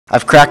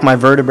I've cracked my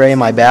vertebrae in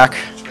my back,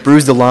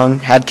 bruised a lung,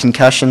 had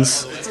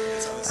concussions.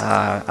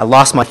 I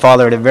lost my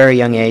father at a very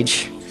young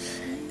age,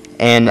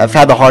 and I've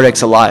had the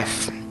heartaches of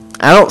life.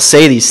 I don't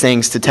say these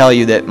things to tell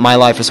you that my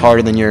life is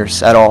harder than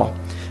yours at all,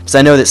 because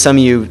I know that some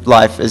of you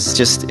life is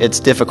it's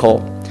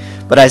difficult.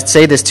 But I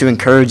say this to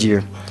encourage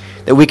you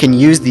that we can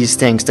use these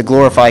things to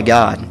glorify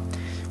God.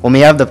 When we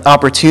have the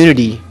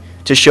opportunity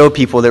to show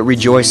people that we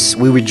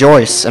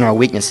rejoice in our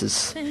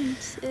weaknesses.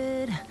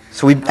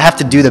 So we have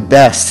to do the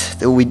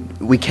best that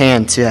we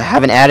can to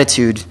have an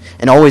attitude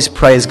and always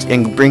praise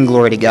and bring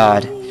glory to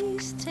God.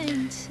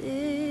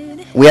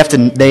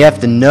 They have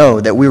to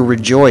know that we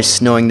rejoice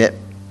knowing that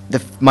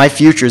my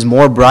future is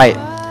more bright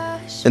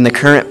than the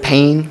current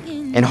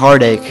pain and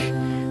heartache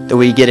that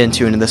we get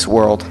into this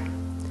world.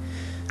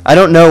 I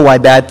don't know why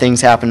bad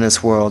things happen in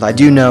this world. I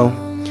do know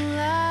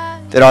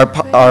that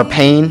our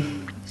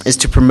pain is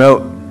to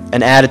promote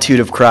an attitude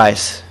of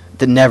Christ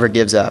that never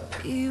gives up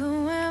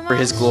for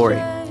His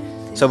glory.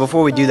 So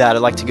before we do that,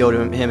 I'd like to go to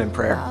Him in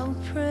prayer.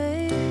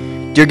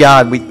 Dear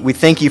God, we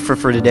thank You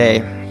for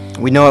today.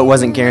 We know it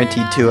wasn't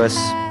guaranteed to us,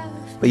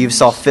 but You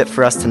saw fit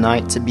for us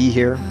tonight to be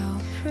here.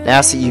 And I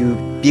ask that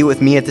You be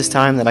with me at this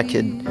time, that I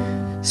could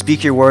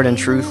speak Your word in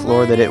truth,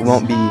 Lord, that it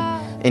won't be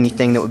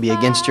anything that would be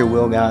against Your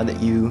will, God,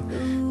 that You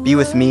be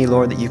with me,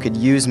 Lord, that You could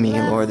use me,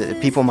 Lord,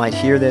 that people might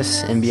hear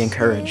this and be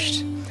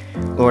encouraged.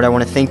 Lord, I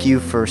want to thank You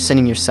for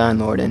sending Your Son,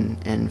 Lord,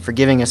 and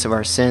forgiving us of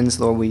our sins.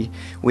 Lord,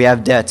 we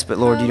have debts, but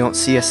Lord, You don't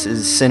see us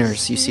as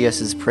sinners. You see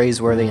us as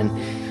praiseworthy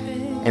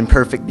and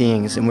perfect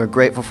beings, and we're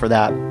grateful for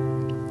that.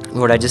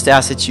 Lord, I just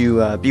ask that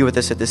You be with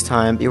us at this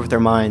time, be with our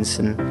minds,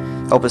 and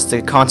help us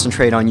to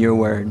concentrate on Your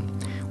word.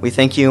 We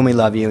thank You and we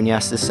love You, and we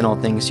ask this in all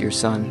things to Your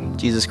Son,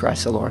 Jesus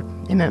Christ the Lord.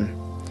 Amen.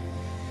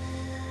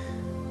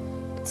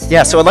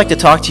 Yeah, so I'd like to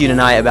talk to you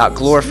tonight about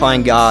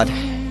glorifying God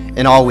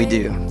in all we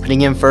do,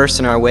 putting Him first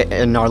in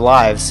our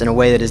lives in a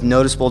way that is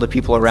noticeable to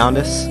people around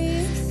us,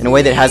 in a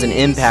way that has an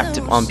impact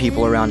on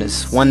people around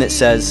us, one that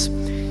says,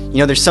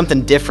 there's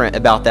something different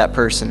about that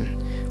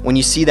person. When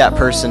you see that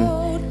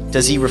person,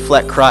 does he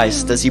reflect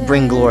Christ? Does he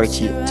bring glory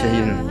to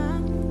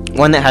Him?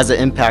 One that has an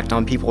impact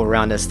on people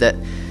around us that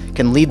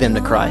can lead them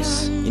to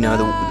Christ.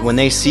 When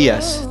they see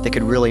us, that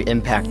could really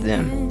impact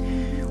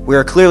them. We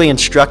are clearly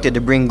instructed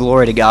to bring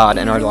glory to God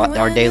in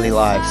our daily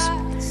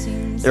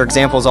lives. There are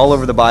examples all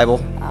over the Bible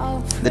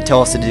that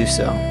tell us to do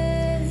so.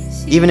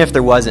 Even if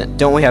there wasn't,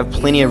 don't we have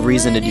plenty of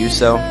reason to do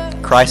so?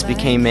 Christ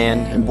became man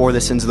and bore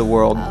the sins of the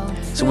world,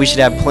 so we should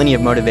have plenty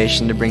of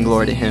motivation to bring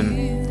glory to Him.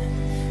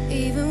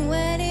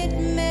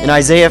 In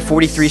Isaiah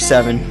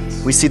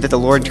 43:7, we see that the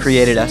Lord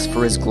created us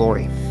for His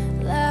glory.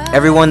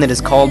 Everyone that is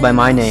called by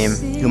My name,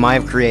 whom I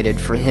have created,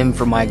 for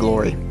My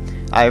glory.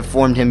 I have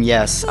formed him,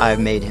 yes, I have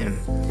made him.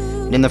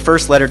 And in the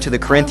first letter to the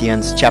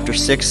Corinthians, chapter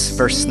 6,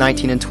 verses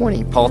 19 and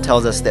 20, Paul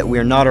tells us that we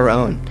are not our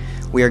own.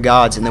 We are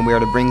God's, and that we are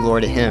to bring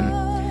glory to Him.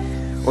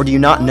 Or do you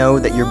not know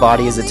that your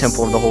body is a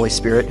temple of the Holy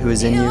Spirit who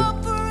is in you,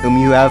 whom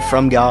you have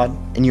from God,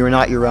 and you are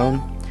not your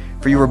own?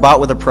 For you were bought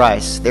with a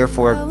price.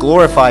 Therefore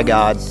glorify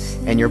God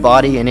in your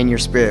body and in your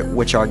spirit,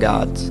 which are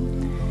God's.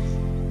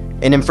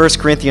 And in 1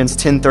 Corinthians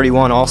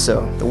 10:31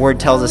 also, the Word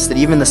tells us that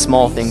even the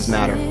small things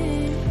matter.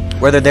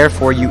 Whether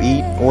therefore you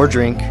eat or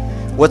drink,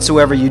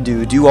 whatsoever you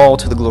do, do all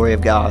to the glory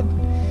of God.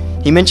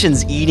 He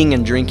mentions eating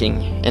and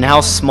drinking and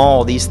how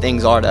small these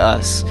things are to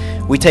us.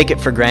 We take it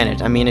for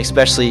granted.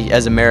 Especially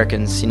as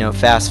Americans,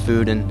 fast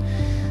food, and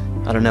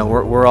I don't know,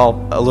 we're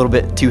all a little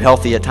bit too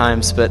healthy at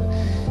times, but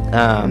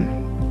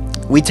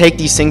we take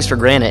these things for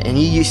granted. And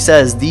he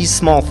says these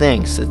small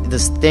things,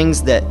 these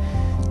things that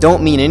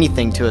don't mean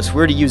anything to us,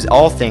 we're to use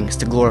all things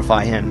to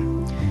glorify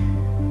Him.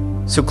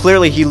 So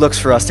clearly He looks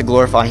for us to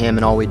glorify Him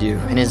in all we do,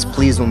 and is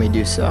pleased when we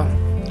do so.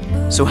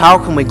 So how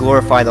can we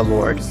glorify the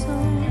Lord?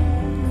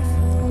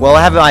 Well,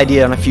 I have an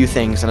idea on a few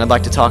things, and I'd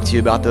like to talk to you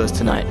about those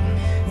tonight.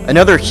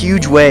 Another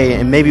huge way,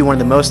 and maybe one of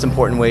the most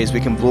important ways we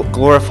can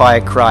glorify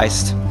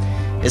Christ,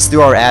 is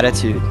through our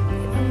attitude.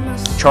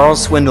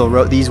 Charles Swindoll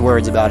wrote these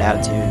words about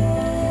attitude.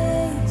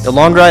 The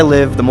longer I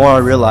live, the more I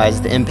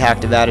realize the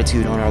impact of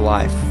attitude on our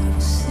life.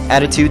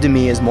 Attitude to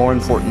me is more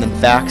important than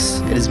facts.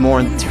 It is more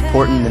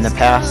important than the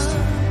past,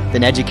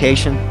 than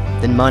education,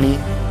 than money,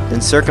 than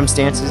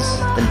circumstances,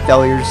 than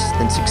failures,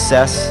 than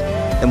success,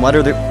 than what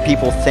other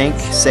people think,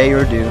 say,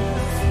 or do.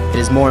 It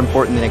is more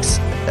important than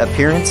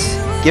appearance,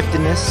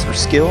 giftedness, or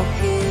skill.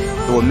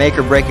 It will make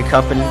or break a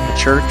company, a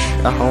church,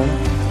 a home.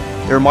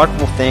 The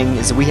remarkable thing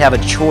is that we have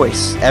a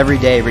choice every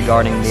day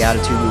regarding the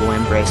attitude we will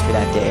embrace for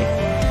that day.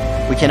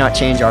 We cannot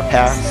change our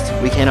past.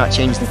 We cannot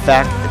change the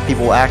fact that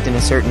people will act in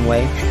a certain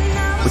way.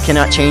 We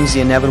cannot change the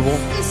inevitable.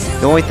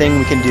 The only thing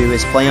we can do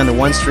is play on the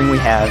one string we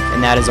have,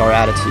 and that is our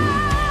attitude.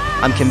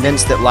 I'm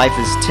convinced that life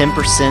is 10%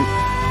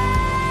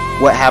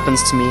 what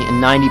happens to me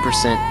and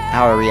 90%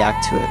 how I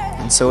react to it.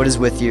 And so it is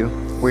with you.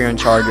 We are in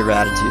charge of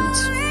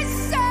attitudes.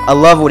 I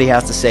love what he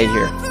has to say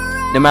here.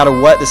 No matter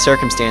what the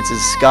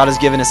circumstances, God has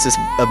given us this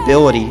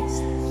ability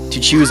to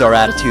choose our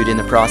attitude in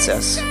the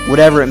process.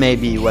 Whatever it may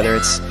be, whether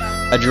it's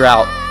a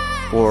drought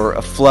or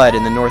a flood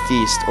in the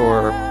Northeast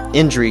or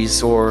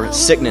injuries or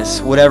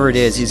sickness, whatever it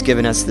is, he's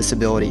given us this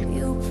ability.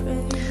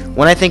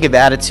 When I think of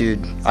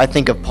attitude, I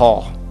think of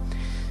Paul.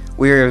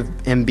 We hear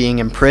of him being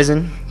in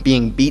prison,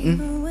 being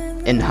beaten,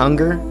 in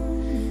hunger,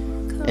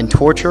 in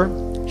torture,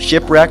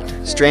 shipwrecked,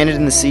 stranded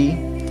in the sea,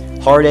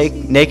 heartache,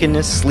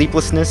 nakedness,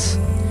 sleeplessness.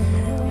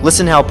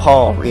 Listen how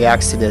Paul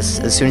reacts to this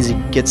as soon as he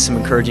gets some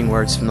encouraging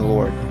words from the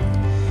Lord.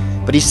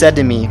 But he said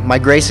to me, "My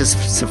grace is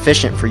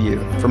sufficient for you,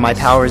 for my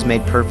power is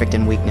made perfect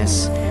in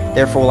weakness.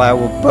 Therefore I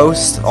will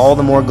boast all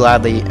the more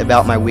gladly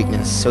about my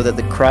weakness, so that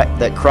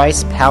that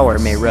Christ's power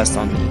may rest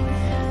on me.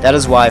 That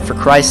is why, for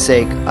Christ's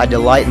sake, I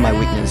delight in my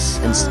weakness,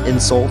 in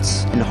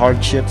insults, in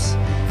hardships,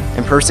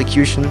 in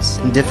persecutions,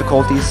 in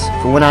difficulties.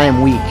 For when I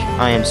am weak,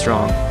 I am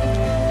strong."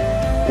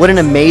 What an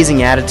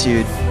amazing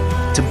attitude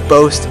to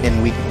boast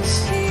in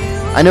weakness.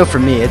 I know for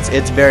me,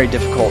 it's very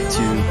difficult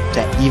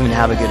to even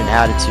have a good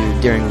attitude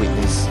during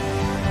weakness.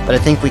 But I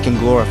think we can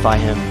glorify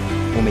him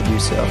when we do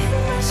so.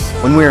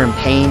 When we're in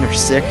pain or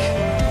sick,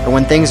 or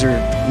when things are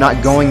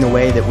not going the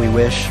way that we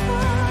wish,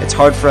 it's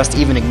hard for us to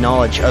even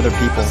acknowledge other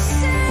people,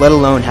 let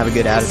alone have a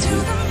good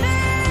attitude.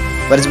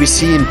 But as we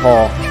see in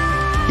Paul,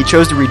 he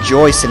chose to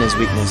rejoice in his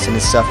weakness and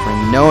his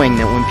suffering, knowing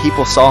that when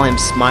people saw him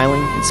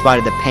smiling in spite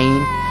of the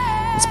pain,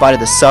 in spite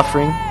of the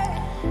suffering,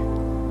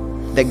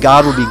 that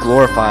God will be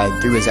glorified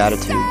through his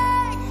attitude.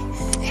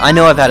 I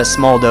know I've had a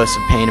small dose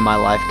of pain in my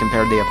life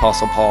compared to the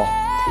Apostle Paul.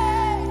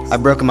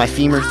 I've broken my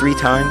femur 3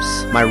 times,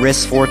 my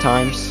wrists 4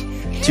 times,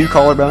 2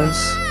 collarbones.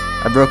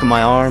 I've broken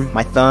my arm,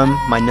 my thumb,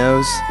 my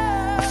nose,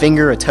 a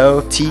finger, a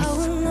toe, teeth.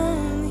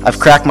 I've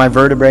cracked my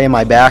vertebrae in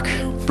my back,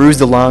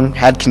 bruised a lung,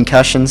 had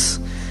concussions.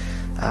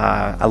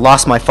 I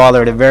lost my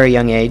father at a very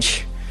young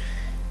age,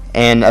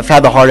 and I've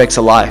had the heartaches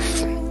of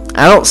life.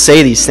 I don't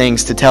say these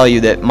things to tell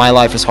you that my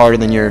life is harder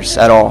than yours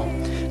at all,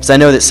 because I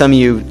know that some of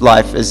you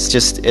life is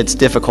it's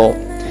difficult.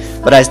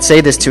 But I say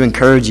this to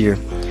encourage you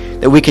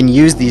that we can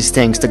use these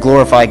things to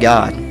glorify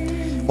God.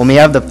 When we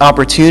have the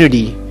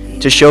opportunity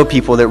to show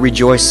people that we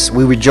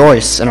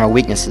rejoice in our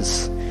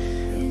weaknesses.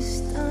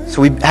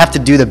 So we have to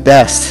do the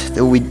best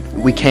that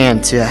we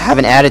can to have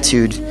an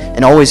attitude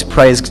and always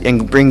praise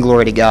and bring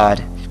glory to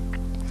God.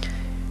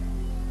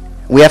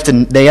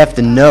 They have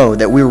to know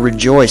that we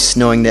rejoice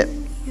knowing that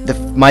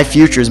my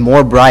future is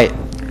more bright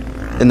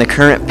than the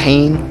current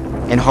pain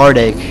and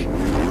heartache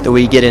that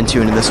we get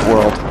into in this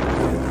world.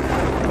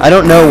 I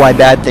don't know why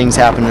bad things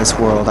happen in this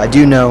world. I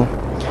do know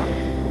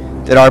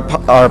that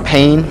our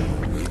pain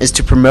is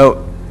to promote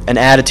an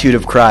attitude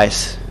of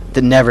Christ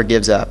that never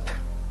gives up.